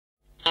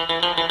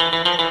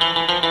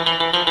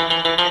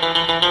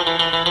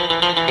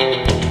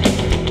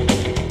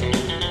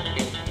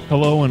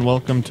Hello and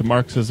welcome to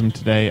Marxism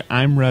Today.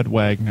 I'm Red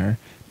Wagner.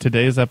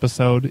 Today's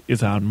episode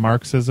is on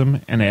Marxism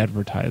and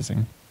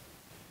Advertising.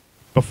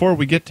 Before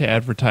we get to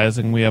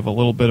advertising, we have a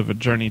little bit of a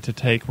journey to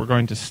take. We're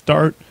going to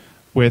start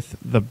with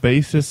the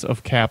basis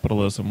of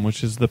capitalism,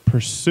 which is the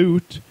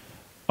pursuit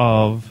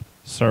of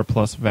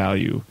surplus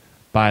value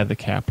by the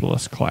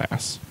capitalist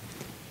class.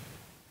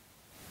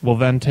 We'll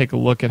then take a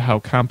look at how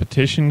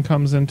competition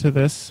comes into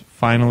this,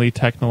 finally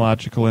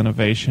technological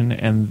innovation,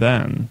 and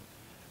then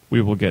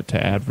we will get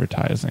to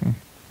advertising.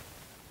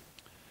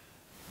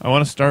 I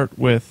want to start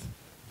with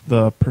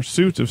the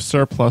pursuit of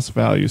surplus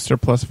value.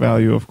 Surplus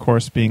value, of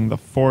course, being the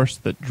force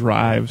that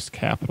drives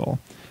capital.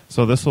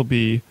 So this will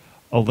be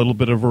a little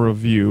bit of a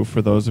review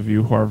for those of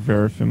you who are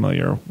very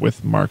familiar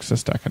with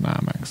Marxist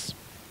economics.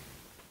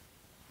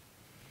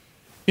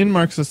 In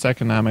Marxist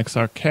economics,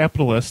 our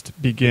capitalist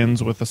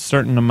begins with a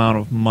certain amount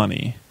of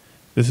money.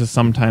 This is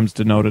sometimes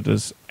denoted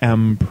as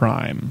M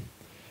prime.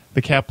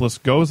 The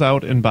capitalist goes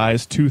out and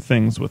buys two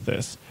things with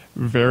this: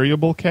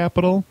 variable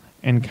capital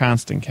and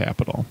constant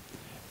capital.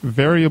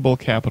 Variable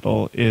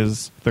capital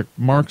is the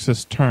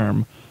Marxist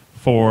term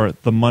for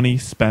the money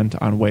spent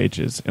on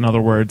wages. In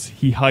other words,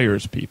 he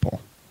hires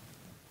people.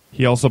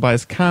 He also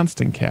buys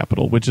constant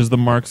capital, which is the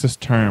Marxist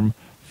term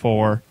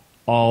for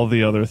all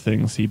the other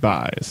things he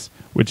buys,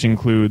 which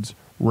includes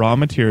raw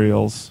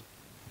materials,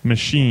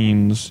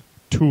 machines,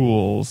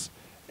 tools,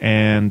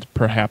 and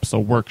perhaps a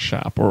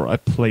workshop or a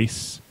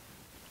place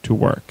to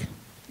work.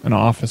 An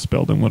office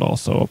building would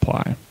also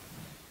apply.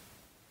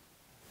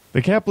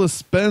 The capitalist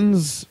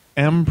spends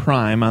M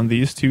prime on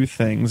these two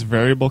things,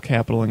 variable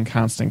capital and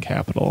constant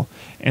capital,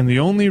 and the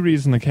only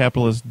reason the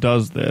capitalist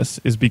does this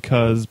is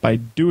because by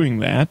doing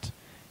that,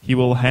 he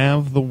will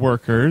have the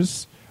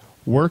workers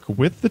work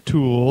with the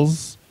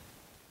tools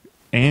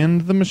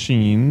and the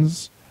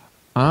machines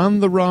on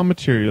the raw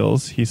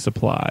materials he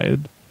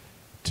supplied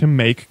to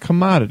make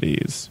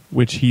commodities,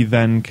 which he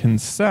then can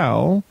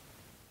sell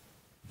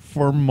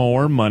for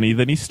more money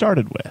than he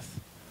started with.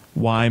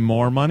 Why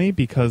more money?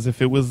 Because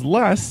if it was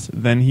less,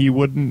 then he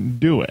wouldn't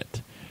do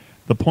it.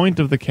 The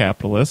point of the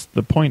capitalist,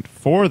 the point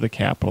for the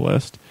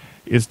capitalist,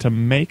 is to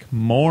make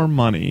more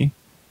money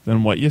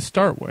than what you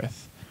start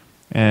with.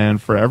 And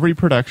for every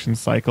production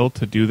cycle,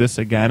 to do this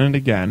again and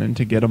again and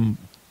to get a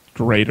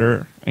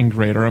greater and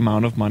greater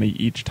amount of money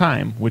each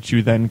time, which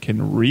you then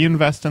can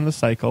reinvest in the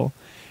cycle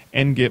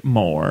and get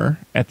more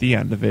at the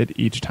end of it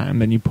each time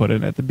than you put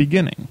in at the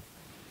beginning.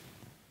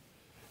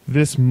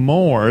 This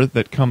more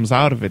that comes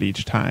out of it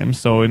each time,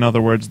 so in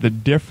other words, the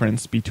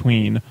difference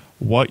between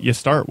what you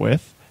start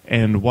with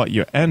and what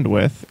you end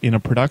with in a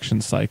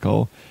production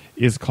cycle,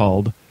 is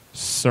called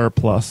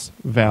surplus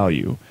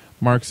value.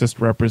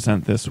 Marxists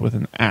represent this with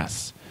an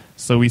S.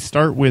 So we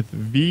start with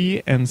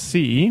V and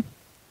C,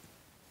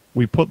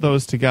 we put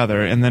those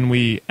together, and then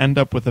we end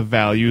up with a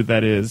value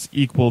that is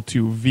equal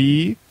to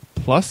V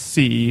plus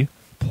C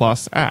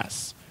plus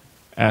S,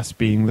 S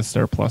being the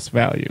surplus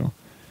value.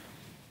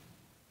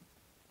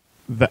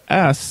 The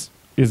S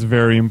is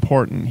very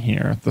important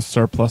here, the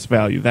surplus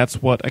value.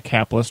 That's what a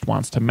capitalist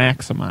wants to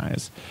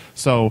maximize.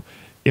 So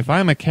if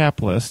I'm a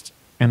capitalist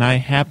and I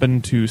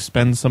happen to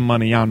spend some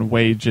money on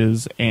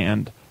wages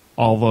and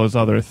all those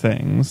other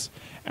things,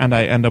 and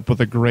I end up with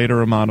a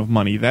greater amount of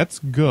money, that's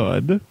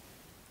good,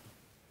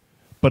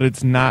 but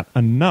it's not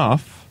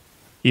enough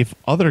if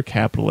other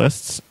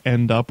capitalists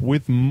end up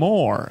with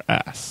more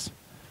S.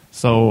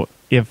 So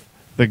if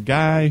the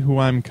guy who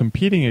I'm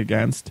competing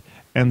against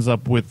ends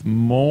up with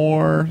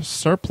more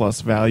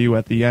surplus value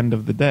at the end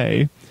of the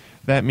day,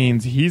 that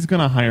means he's going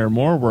to hire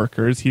more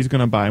workers, he's going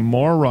to buy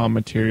more raw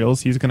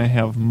materials, he's going to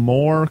have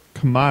more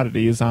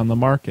commodities on the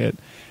market,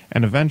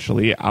 and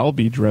eventually I'll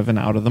be driven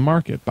out of the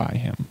market by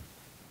him.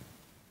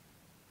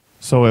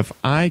 So if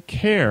I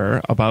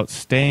care about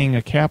staying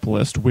a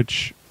capitalist,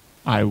 which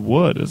I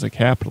would as a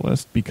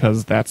capitalist,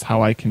 because that's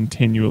how I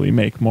continually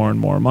make more and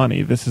more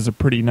money, this is a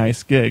pretty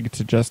nice gig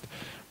to just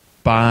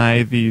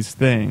buy these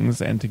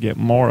things and to get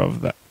more of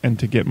them and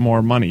to get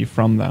more money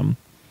from them.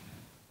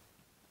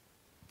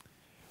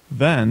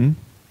 Then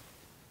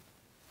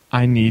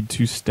I need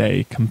to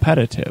stay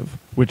competitive,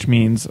 which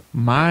means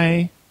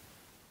my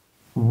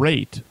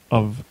rate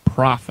of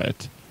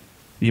profit,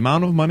 the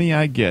amount of money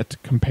I get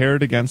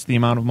compared against the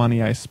amount of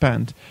money I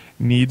spent,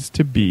 needs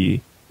to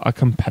be a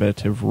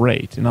competitive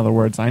rate. In other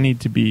words, I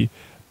need to be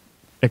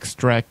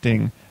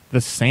extracting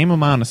the same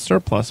amount of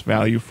surplus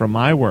value from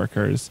my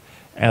workers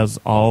as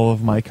all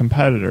of my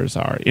competitors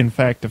are. In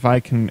fact, if I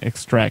can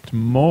extract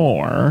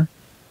more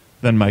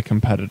than my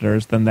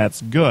competitors, then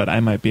that's good. I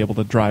might be able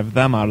to drive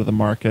them out of the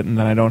market, and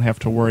then I don't have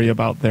to worry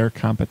about their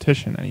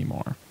competition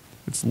anymore.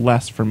 It's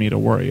less for me to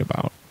worry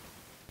about.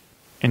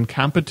 And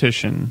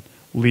competition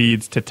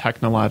leads to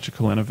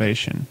technological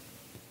innovation.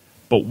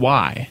 But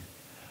why?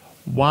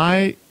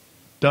 Why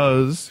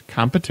does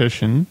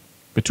competition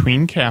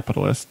between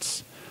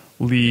capitalists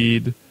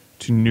lead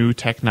to new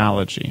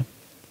technology?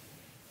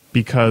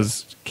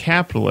 Because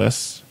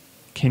capitalists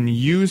can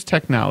use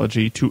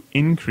technology to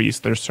increase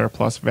their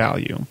surplus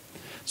value.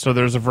 So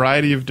there's a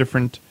variety of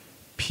different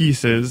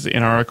pieces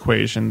in our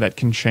equation that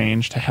can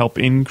change to help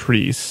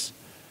increase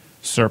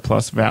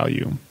surplus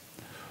value.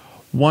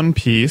 One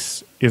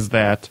piece is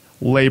that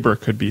labor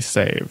could be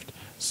saved.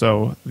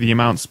 So the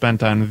amount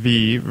spent on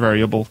V,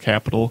 variable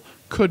capital,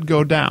 could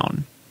go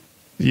down.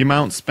 The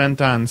amount spent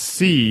on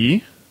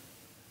C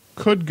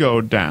could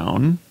go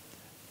down.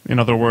 In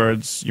other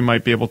words, you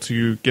might be able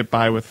to get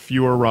by with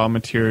fewer raw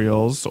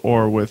materials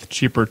or with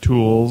cheaper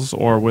tools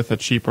or with a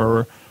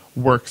cheaper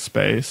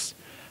workspace.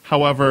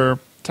 However,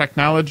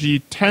 technology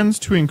tends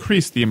to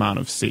increase the amount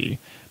of C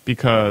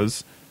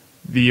because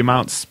the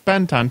amount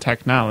spent on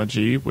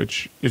technology,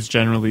 which is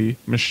generally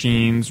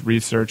machines,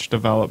 research,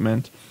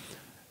 development,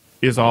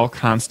 is all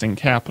constant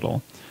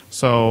capital.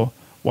 So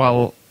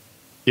while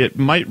it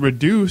might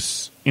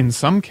reduce, in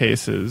some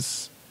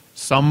cases,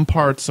 some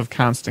parts of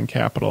constant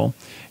capital,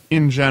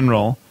 in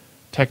general,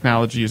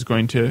 technology is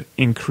going to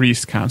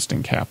increase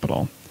constant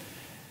capital.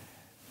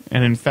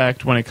 And in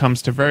fact, when it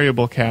comes to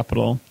variable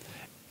capital,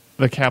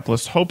 the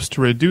capitalist hopes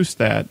to reduce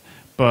that,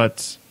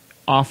 but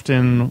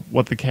often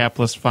what the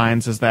capitalist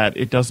finds is that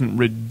it doesn't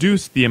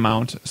reduce the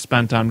amount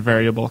spent on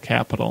variable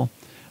capital,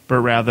 but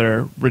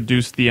rather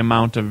reduce the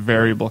amount of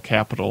variable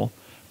capital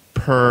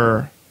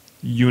per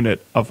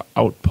unit of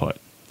output.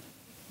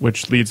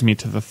 Which leads me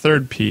to the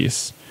third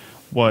piece.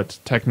 What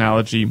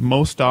technology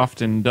most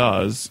often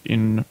does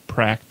in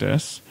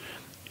practice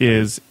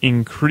is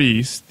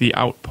increase the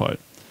output.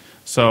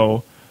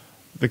 So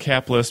the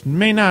capitalist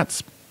may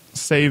not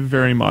save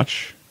very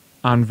much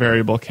on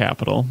variable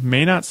capital,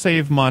 may not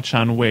save much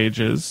on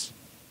wages.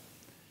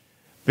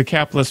 The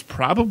capitalist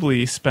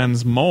probably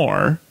spends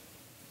more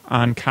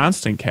on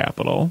constant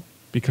capital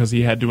because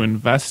he had to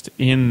invest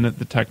in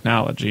the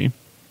technology.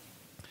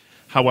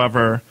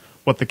 However,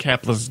 what the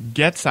capitalist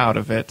gets out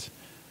of it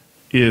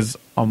is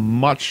a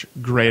much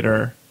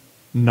greater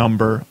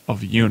number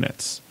of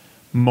units,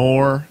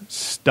 more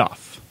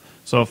stuff.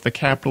 So if the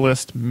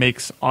capitalist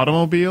makes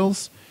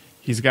automobiles,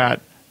 he's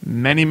got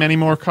many, many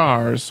more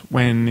cars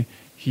when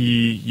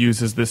he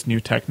uses this new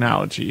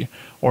technology.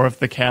 Or if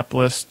the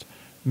capitalist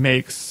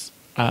makes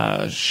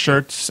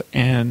shirts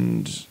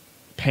and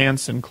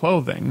pants and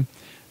clothing,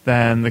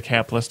 then the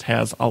capitalist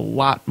has a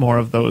lot more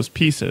of those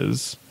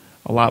pieces,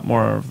 a lot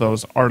more of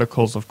those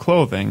articles of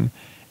clothing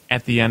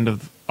at the end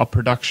of a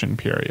production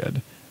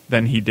period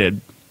than he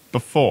did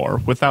before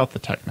without the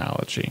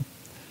technology.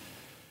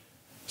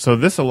 So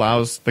this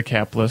allows the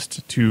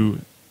capitalist to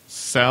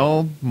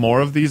sell more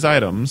of these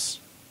items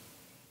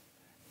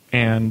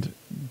and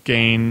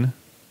gain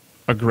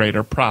a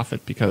greater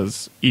profit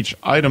because each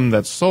item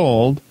that's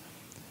sold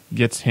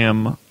gets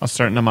him a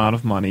certain amount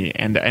of money,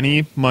 and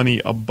any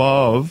money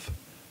above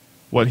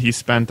what he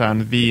spent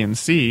on V and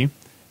C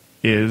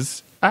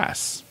is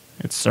S.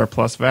 It's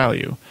surplus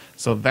value.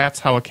 So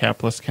that's how a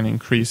capitalist can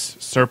increase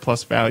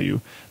surplus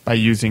value by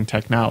using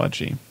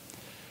technology.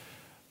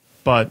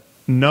 But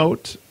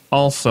note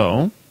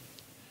also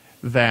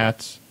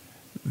that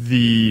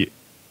the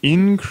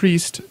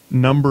increased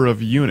number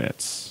of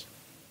units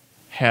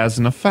has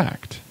an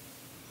effect.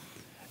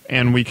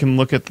 And we can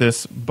look at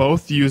this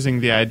both using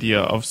the idea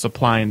of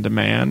supply and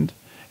demand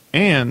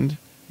and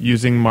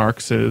using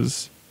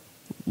Marx's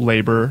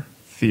labor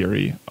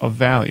theory of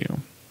value.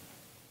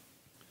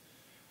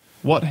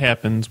 What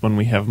happens when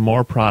we have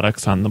more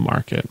products on the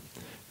market?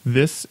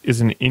 This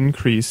is an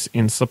increase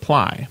in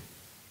supply,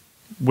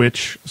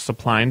 which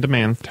supply and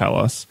demand tell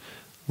us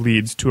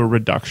leads to a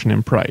reduction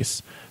in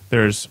price.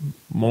 There's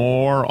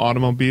more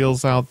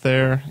automobiles out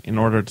there. In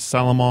order to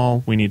sell them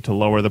all, we need to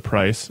lower the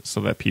price so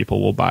that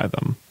people will buy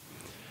them.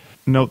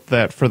 Note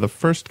that for the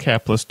first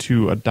capitalist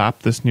to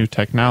adopt this new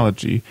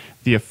technology,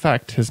 the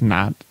effect has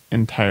not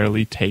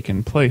entirely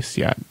taken place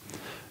yet.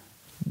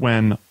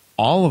 When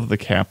all of the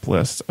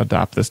capitalists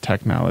adopt this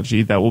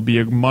technology, that will be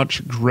a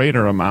much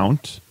greater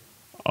amount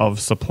of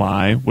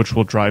supply, which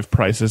will drive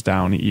prices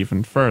down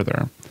even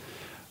further.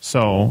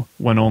 So,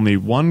 when only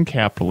one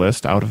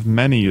capitalist out of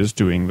many is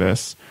doing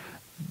this,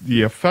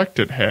 the effect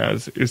it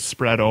has is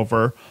spread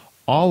over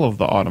all of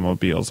the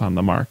automobiles on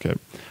the market.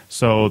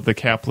 So, the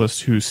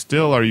capitalists who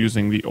still are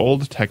using the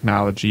old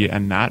technology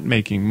and not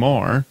making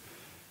more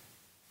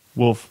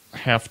will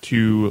have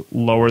to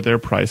lower their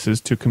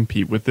prices to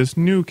compete with this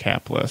new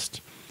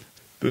capitalist.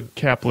 The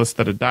capitalist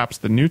that adopts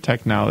the new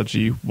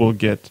technology will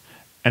get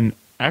an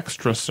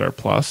extra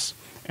surplus,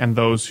 and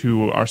those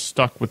who are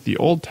stuck with the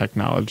old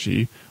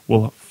technology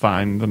will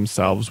find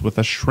themselves with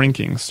a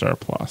shrinking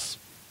surplus.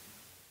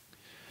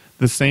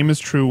 The same is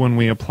true when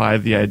we apply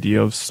the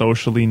idea of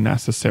socially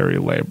necessary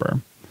labor.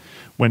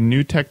 When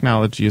new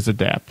technology is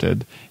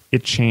adapted,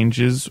 it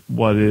changes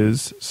what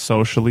is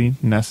socially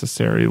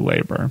necessary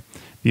labor.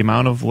 The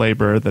amount of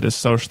labor that is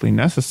socially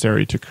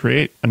necessary to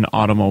create an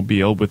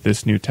automobile with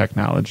this new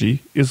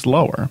technology is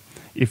lower.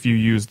 If you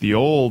use the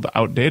old,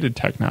 outdated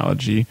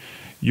technology,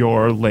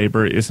 your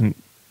labor isn't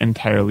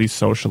entirely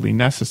socially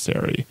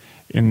necessary.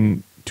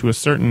 To a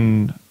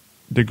certain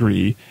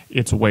degree,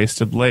 it's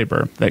wasted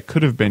labor that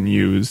could have been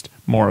used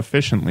more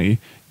efficiently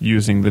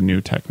using the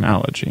new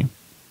technology.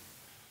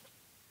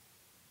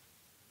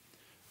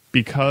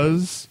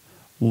 Because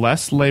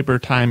less labor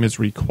time is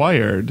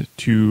required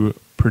to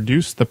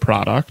produce the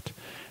product,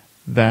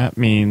 that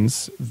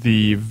means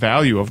the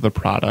value of the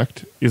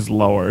product is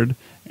lowered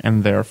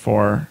and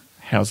therefore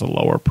has a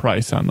lower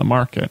price on the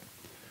market.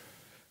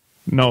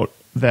 Note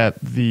that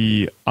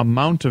the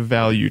amount of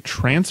value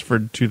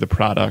transferred to the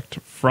product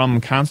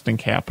from constant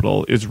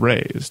capital is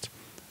raised.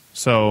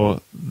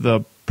 So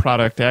the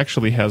product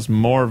actually has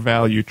more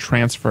value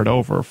transferred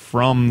over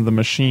from the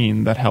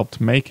machine that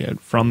helped make it,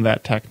 from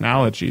that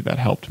technology that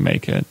helped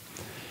make it,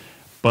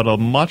 but a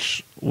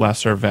much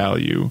lesser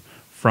value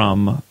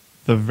from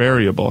the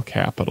variable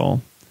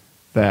capital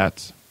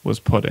that was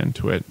put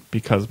into it,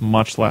 because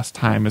much less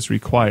time is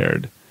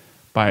required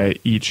by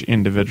each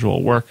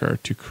individual worker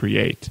to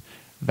create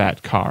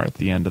that car at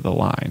the end of the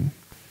line.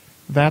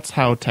 That's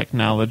how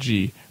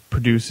technology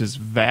produces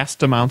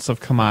vast amounts of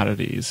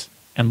commodities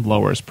and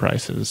lowers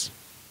prices.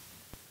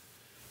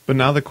 But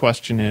now the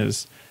question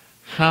is,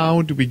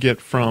 how do we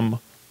get from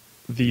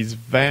these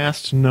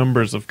vast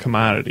numbers of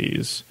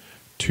commodities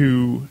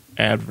to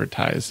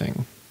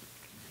advertising?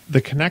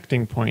 The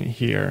connecting point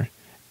here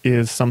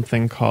is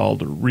something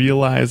called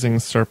realizing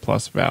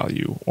surplus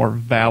value, or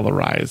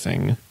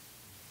valorizing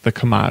the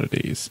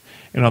commodities.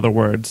 In other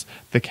words,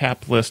 the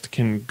capitalist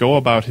can go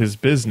about his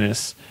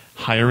business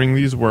hiring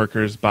these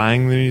workers,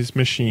 buying these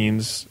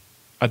machines,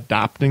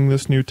 adopting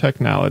this new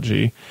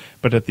technology,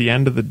 but at the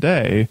end of the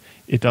day,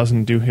 it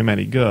doesn't do him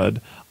any good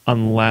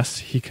unless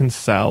he can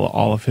sell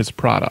all of his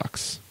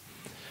products.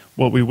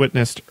 What we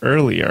witnessed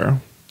earlier,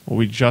 what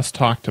we just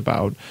talked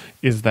about,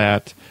 is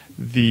that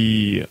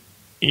the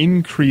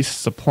increased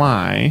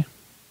supply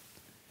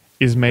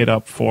is made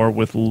up for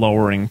with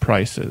lowering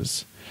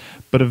prices.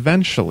 But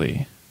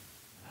eventually,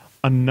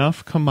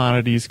 enough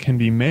commodities can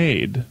be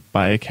made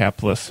by a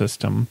capitalist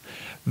system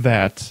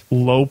that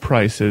low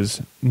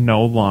prices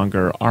no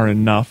longer are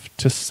enough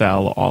to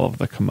sell all of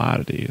the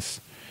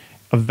commodities.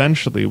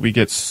 Eventually, we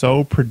get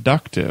so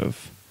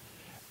productive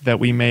that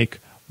we make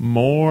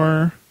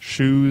more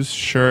shoes,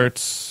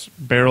 shirts,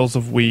 barrels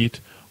of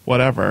wheat,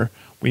 whatever.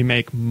 We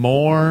make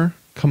more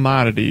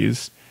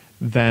commodities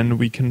than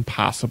we can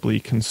possibly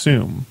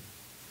consume.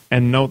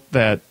 And note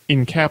that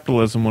in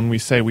capitalism, when we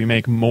say we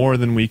make more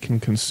than we can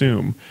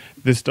consume,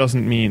 this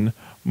doesn't mean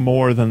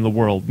more than the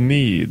world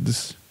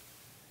needs.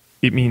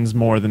 It means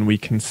more than we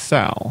can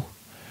sell.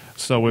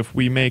 So if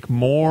we make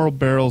more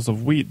barrels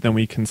of wheat than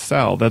we can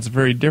sell, that's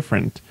very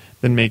different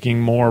than making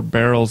more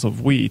barrels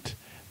of wheat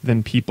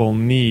than people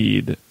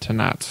need to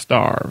not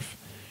starve.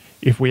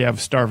 If we have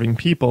starving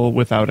people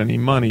without any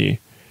money,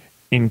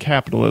 in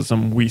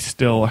capitalism, we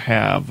still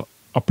have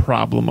a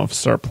problem of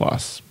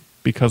surplus,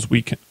 because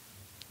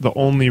the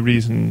only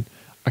reason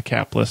a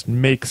capitalist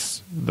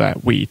makes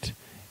that wheat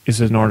is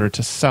in order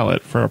to sell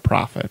it for a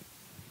profit.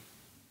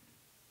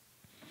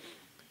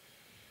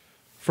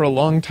 For a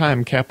long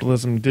time,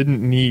 capitalism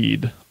didn't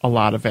need a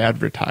lot of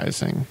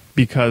advertising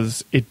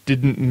because it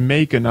didn't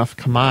make enough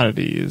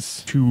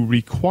commodities to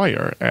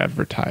require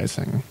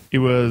advertising. It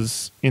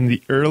was in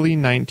the early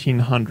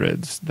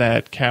 1900s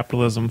that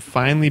capitalism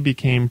finally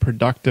became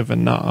productive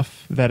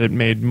enough that it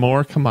made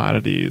more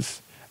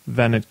commodities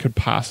than it could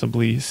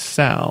possibly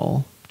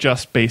sell,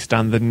 just based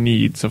on the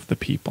needs of the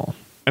people.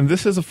 And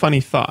this is a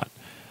funny thought,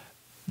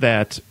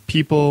 that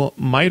people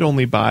might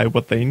only buy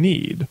what they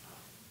need,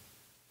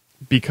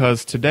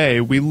 because today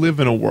we live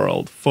in a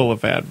world full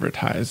of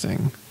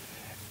advertising,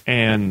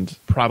 and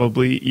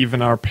probably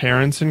even our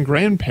parents and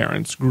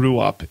grandparents grew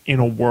up in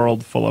a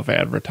world full of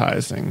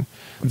advertising.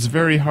 It's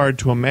very hard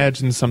to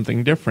imagine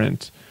something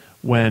different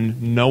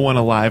when no one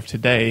alive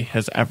today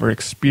has ever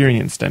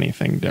experienced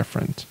anything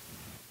different.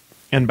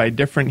 And by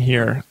different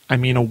here, I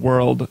mean a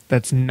world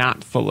that's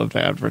not full of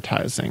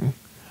advertising,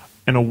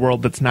 and a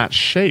world that's not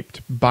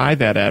shaped by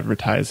that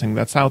advertising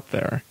that's out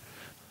there.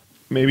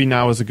 Maybe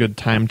now is a good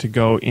time to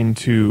go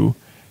into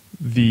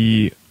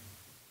the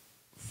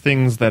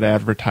things that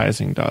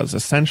advertising does.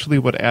 Essentially,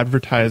 what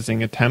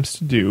advertising attempts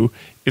to do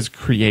is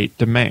create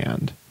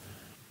demand.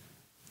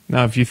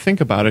 Now, if you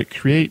think about it,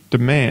 create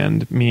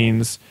demand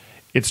means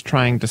it's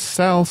trying to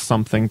sell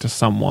something to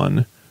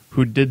someone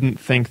who didn't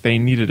think they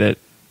needed it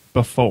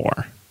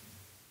before.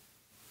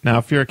 Now,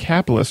 if you're a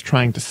capitalist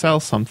trying to sell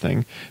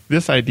something,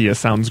 this idea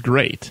sounds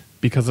great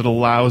because it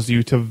allows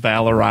you to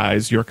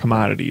valorize your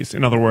commodities.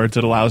 In other words,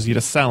 it allows you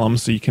to sell them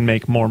so you can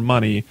make more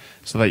money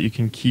so that you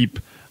can keep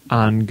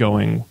on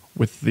going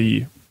with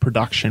the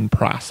production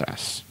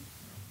process.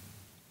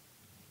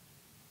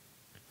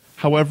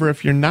 However,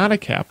 if you're not a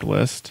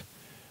capitalist,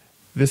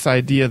 this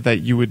idea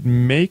that you would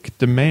make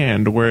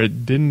demand where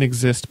it didn't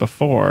exist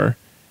before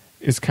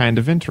is kind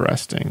of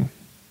interesting,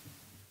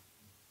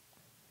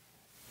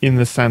 in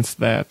the sense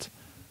that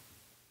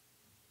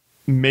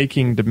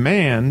making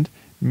demand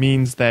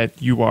means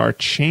that you are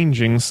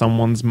changing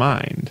someone's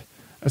mind.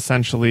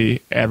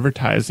 Essentially,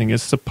 advertising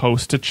is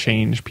supposed to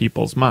change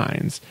people's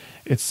minds.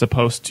 It's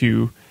supposed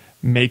to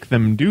make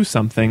them do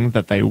something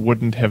that they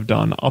wouldn't have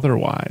done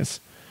otherwise.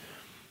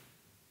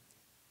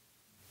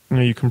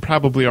 You can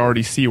probably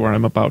already see where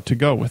I'm about to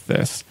go with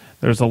this.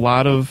 There's a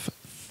lot of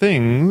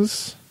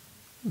things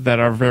that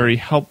are very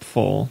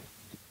helpful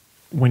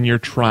when you're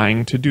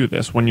trying to do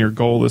this, when your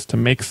goal is to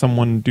make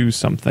someone do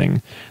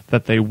something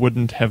that they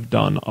wouldn't have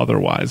done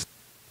otherwise.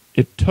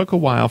 It took a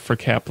while for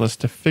capitalists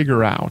to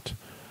figure out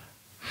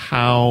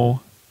how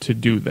to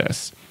do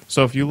this.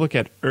 So if you look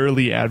at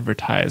early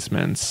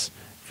advertisements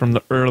from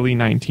the early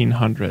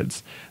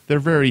 1900s, they're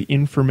very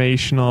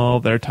informational.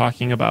 They're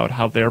talking about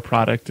how their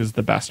product is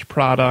the best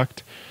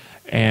product,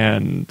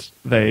 and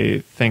they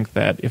think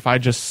that if I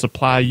just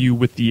supply you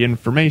with the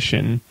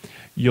information,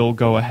 you'll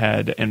go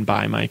ahead and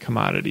buy my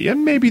commodity.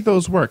 And maybe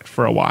those worked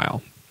for a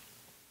while.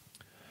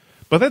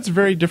 But that's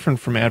very different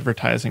from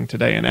advertising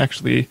today, and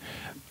actually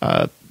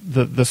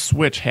the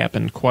switch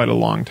happened quite a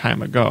long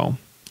time ago,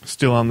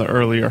 still on the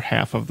earlier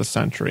half of the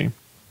century.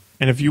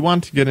 And if you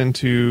want to get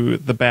into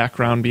the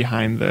background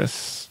behind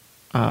this,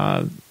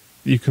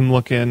 you can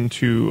look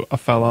into a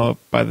fellow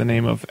by the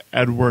name of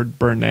Edward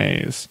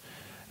Bernays,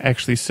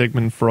 actually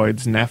Sigmund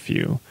Freud's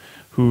nephew,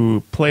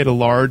 who played a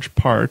large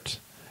part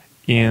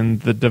in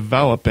the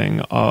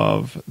developing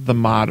of the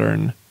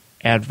modern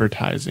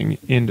advertising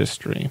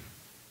industry.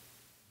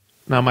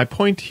 Now, my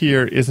point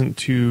here isn't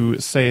to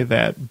say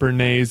that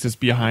Bernays is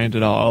behind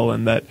it all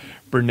and that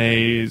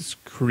Bernays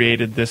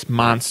created this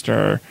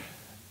monster.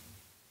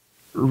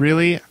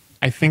 Really,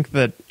 I think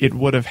that it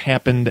would have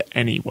happened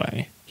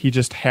anyway. He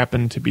just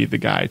happened to be the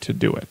guy to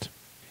do it.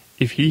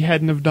 If he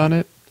hadn't have done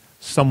it,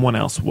 someone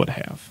else would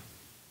have.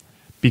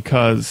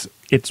 Because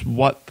it's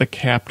what the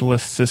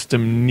capitalist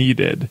system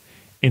needed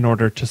in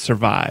order to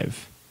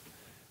survive.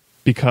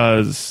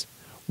 Because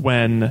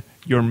when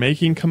you're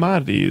making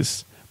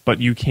commodities, but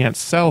you can't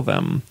sell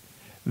them,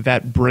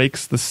 that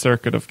breaks the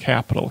circuit of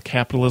capital.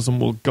 Capitalism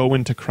will go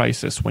into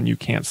crisis when you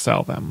can't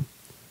sell them.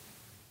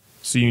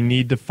 So you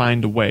need to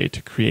find a way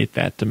to create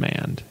that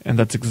demand. And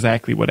that's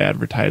exactly what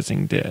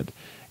advertising did.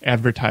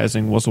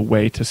 Advertising was a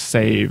way to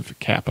save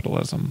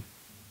capitalism.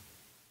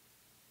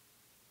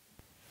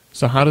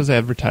 So how does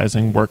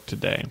advertising work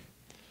today?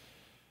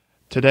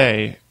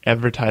 Today,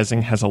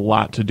 advertising has a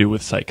lot to do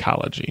with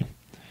psychology.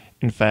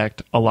 In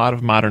fact, a lot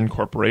of modern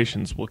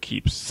corporations will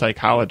keep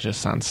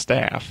psychologists on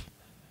staff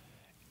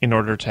in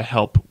order to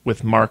help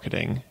with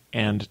marketing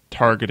and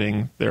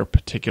targeting their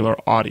particular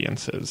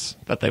audiences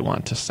that they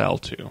want to sell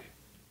to.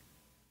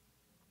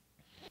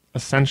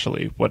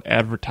 Essentially, what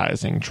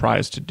advertising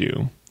tries to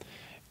do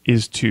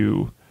is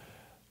to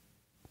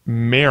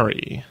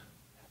marry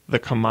the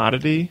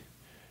commodity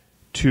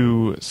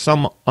to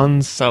some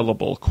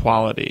unsellable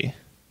quality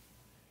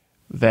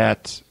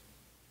that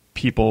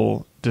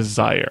people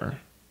desire.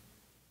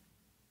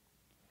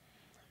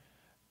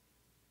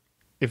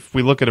 If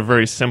we look at a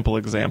very simple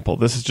example,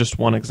 this is just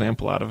one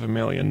example out of a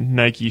million,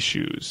 Nike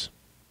shoes.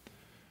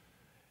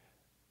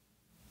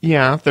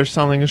 Yeah, they're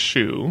selling a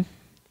shoe,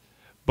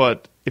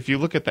 but if you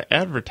look at the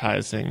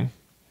advertising,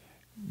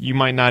 you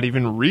might not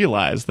even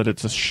realize that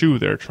it's a shoe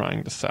they're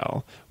trying to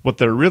sell. What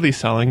they're really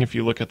selling, if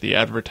you look at the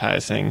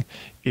advertising,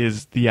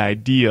 is the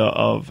idea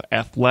of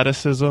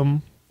athleticism,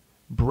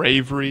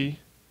 bravery,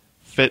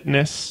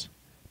 fitness,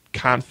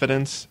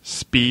 confidence,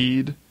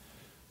 speed,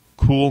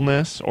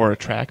 coolness, or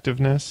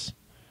attractiveness.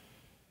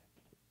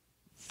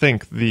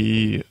 Think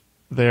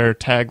their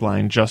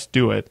tagline, "Just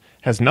Do It,"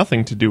 has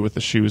nothing to do with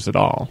the shoes at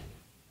all.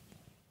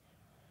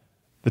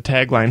 The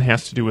tagline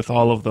has to do with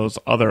all of those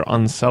other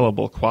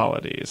unsellable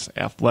qualities: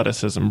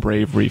 athleticism,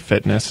 bravery,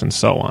 fitness, and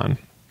so on.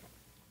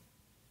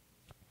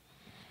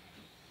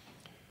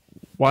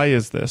 Why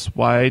is this?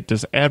 Why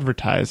does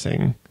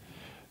advertising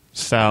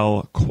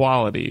sell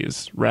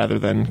qualities rather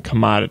than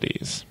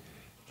commodities?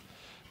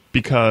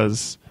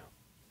 Because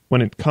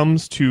when it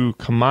comes to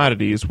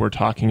commodities, we're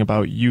talking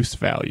about use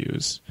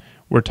values.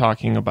 We're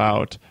talking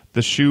about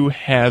the shoe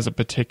has a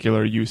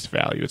particular use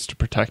value. It's to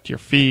protect your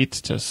feet,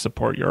 to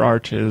support your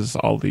arches,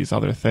 all these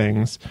other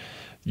things.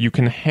 You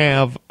can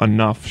have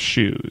enough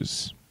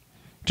shoes,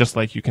 just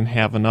like you can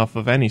have enough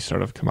of any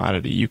sort of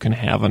commodity. You can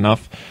have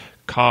enough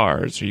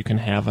cars, or you can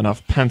have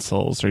enough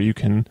pencils, or you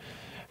can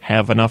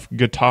have enough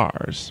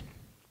guitars.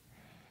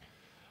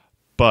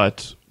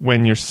 But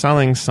when you're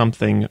selling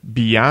something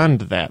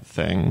beyond that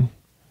thing,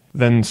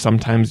 then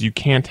sometimes you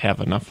can't have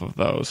enough of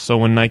those. So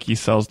when Nike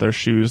sells their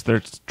shoes,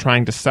 they're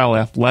trying to sell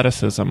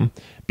athleticism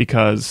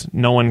because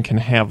no one can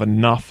have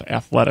enough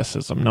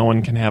athleticism. No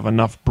one can have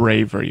enough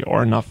bravery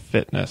or enough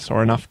fitness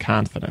or enough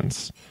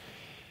confidence.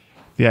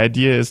 The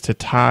idea is to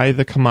tie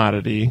the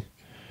commodity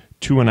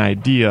to an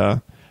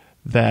idea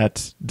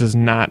that does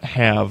not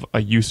have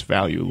a use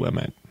value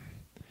limit.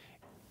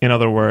 In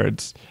other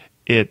words,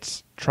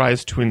 it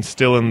tries to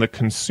instill in the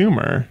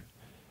consumer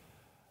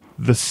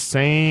the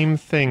same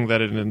thing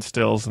that it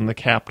instills in the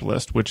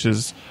capitalist, which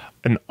is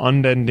an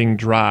unending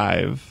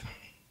drive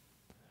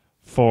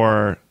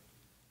for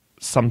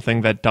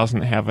something that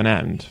doesn't have an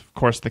end. Of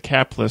course, the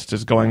capitalist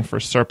is going for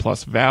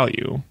surplus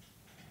value,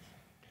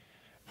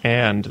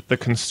 and the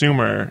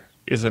consumer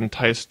is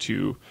enticed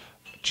to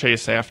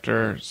chase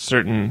after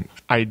certain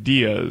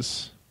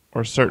ideas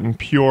or certain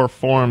pure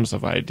forms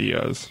of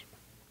ideas.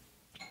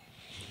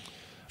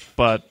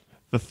 But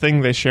the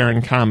thing they share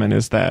in common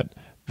is that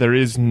there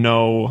is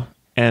no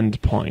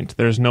end point.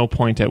 There's no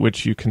point at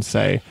which you can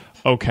say,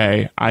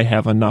 okay, I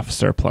have enough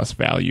surplus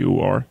value,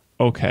 or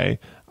okay,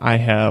 I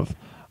have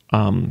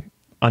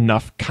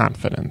enough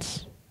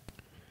confidence.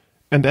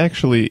 And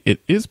actually,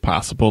 it is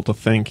possible to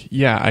think,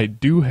 yeah, I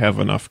do have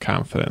enough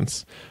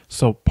confidence.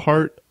 So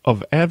part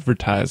of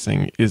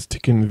advertising is to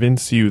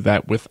convince you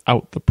that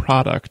without the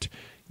product,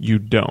 you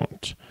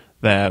don't.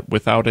 That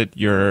without it,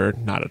 you're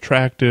not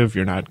attractive,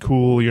 you're not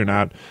cool, you're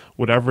not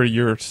whatever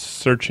you're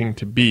searching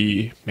to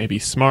be. Maybe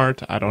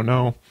smart, I don't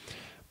know.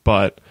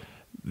 But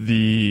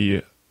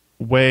the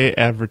way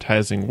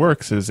advertising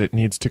works is it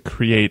needs to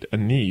create a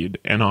need,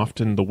 and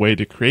often the way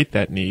to create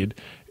that need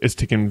is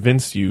to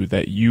convince you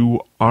that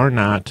you are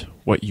not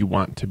what you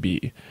want to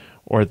be,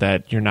 or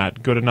that you're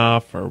not good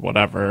enough, or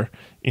whatever,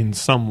 in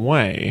some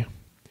way.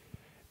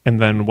 And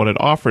then what it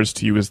offers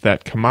to you is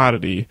that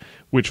commodity,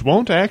 which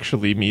won't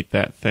actually meet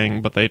that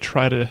thing, but they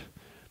try to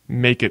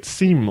make it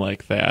seem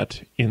like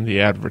that in the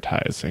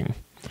advertising.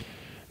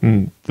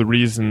 And the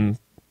reason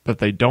that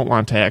they don't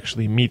want to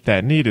actually meet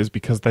that need is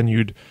because then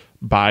you'd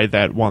buy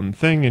that one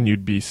thing and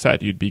you'd be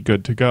set, you'd be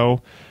good to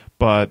go.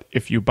 But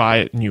if you buy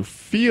it and you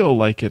feel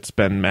like it's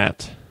been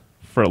met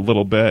for a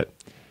little bit,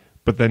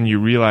 but then you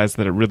realize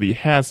that it really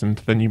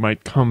hasn't, then you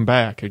might come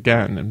back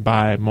again and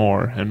buy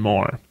more and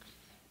more.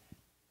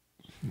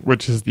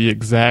 Which is the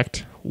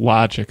exact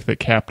logic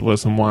that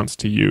capitalism wants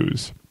to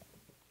use.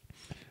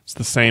 It's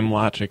the same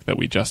logic that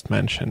we just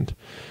mentioned.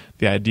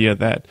 The idea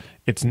that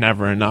it's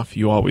never enough,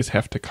 you always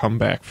have to come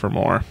back for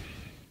more.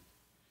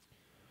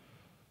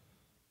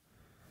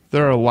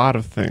 There are a lot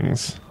of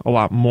things, a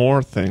lot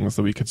more things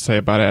that we could say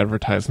about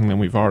advertising than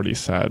we've already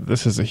said.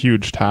 This is a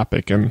huge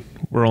topic, and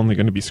we're only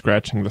going to be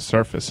scratching the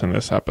surface in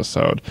this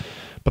episode.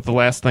 But the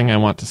last thing I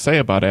want to say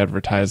about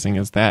advertising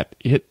is that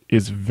it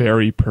is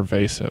very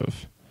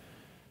pervasive.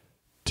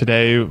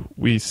 Today,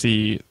 we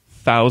see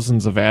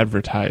thousands of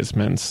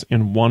advertisements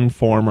in one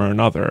form or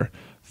another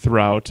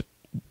throughout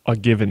a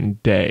given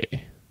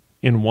day.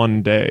 In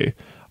one day,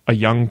 a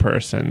young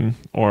person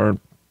or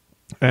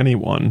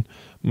anyone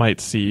might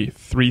see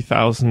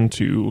 3,000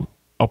 to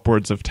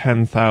upwards of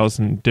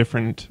 10,000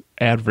 different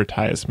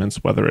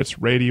advertisements, whether it's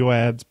radio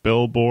ads,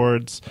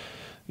 billboards,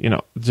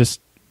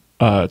 just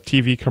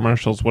TV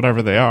commercials,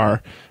 whatever they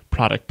are,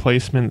 product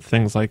placement,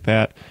 things like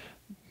that,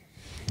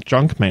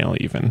 junk mail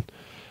even.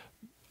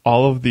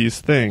 All of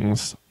these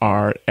things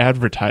are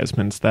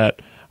advertisements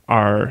that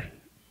are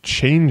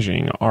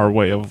changing our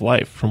way of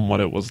life from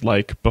what it was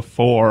like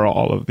before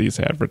all of these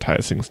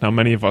advertisings. Now,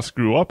 many of us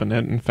grew up in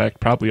it. In fact,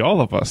 probably all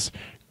of us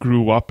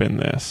grew up in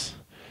this.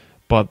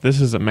 But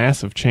this is a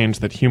massive change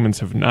that humans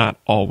have not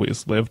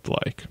always lived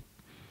like.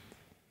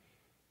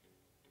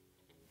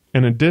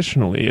 And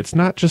additionally, it's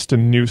not just a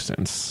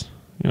nuisance.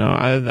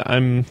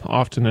 I'm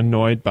often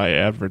annoyed by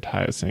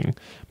advertising,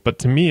 but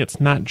to me, it's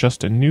not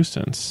just a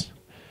nuisance.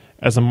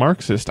 As a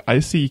Marxist, I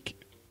see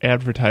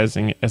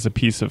advertising as a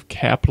piece of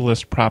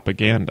capitalist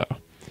propaganda.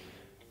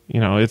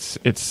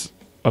 It's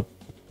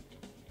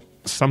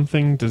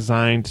something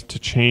designed to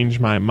change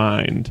my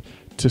mind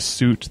to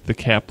suit the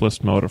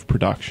capitalist mode of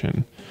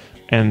production.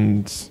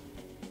 And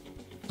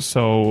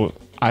so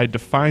I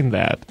define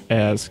that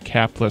as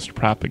capitalist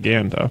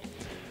propaganda.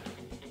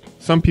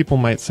 Some people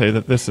might say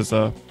that this is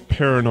a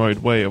paranoid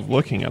way of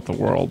looking at the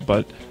world,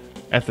 but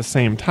at the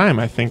same time,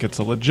 I think it's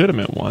a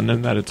legitimate one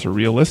and that it's a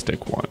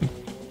realistic one.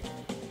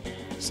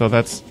 So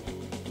that's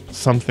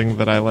something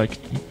that I like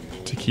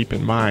to keep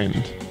in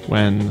mind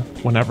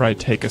whenever I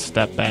take a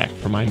step back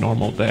from my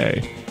normal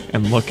day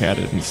and look at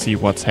it and see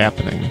what's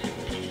happening.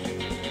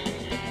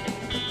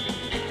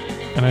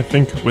 And I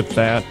think with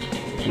that,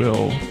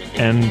 we'll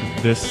end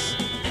this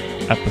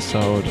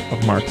episode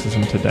of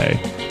Marxism Today.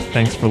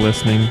 Thanks for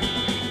listening.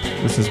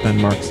 This has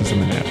been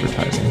Marxism and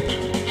Advertising.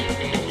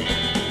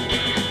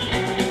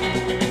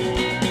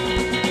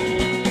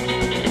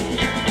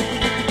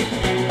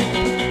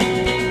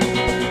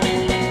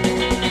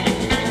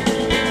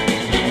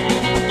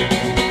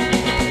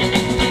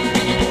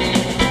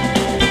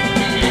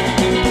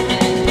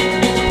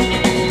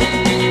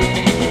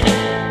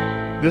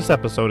 This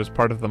episode is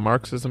part of the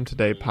Marxism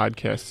Today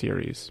podcast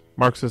series.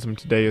 Marxism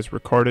Today is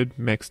recorded,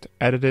 mixed,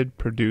 edited,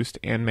 produced,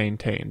 and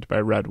maintained by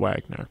Red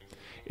Wagner.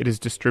 It is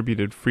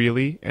distributed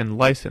freely and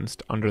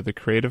licensed under the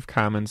Creative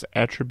Commons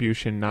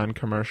Attribution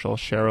Non-Commercial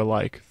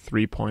Share-alike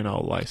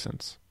 3.0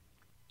 license.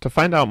 To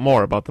find out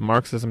more about the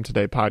Marxism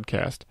Today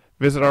podcast,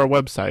 visit our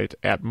website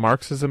at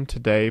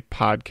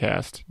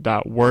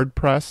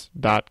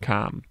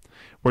marxismtodaypodcast.wordpress.com,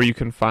 where you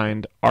can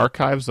find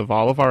archives of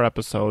all of our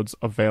episodes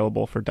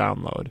available for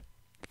download.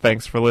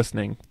 Thanks for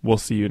listening. We'll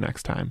see you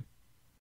next time.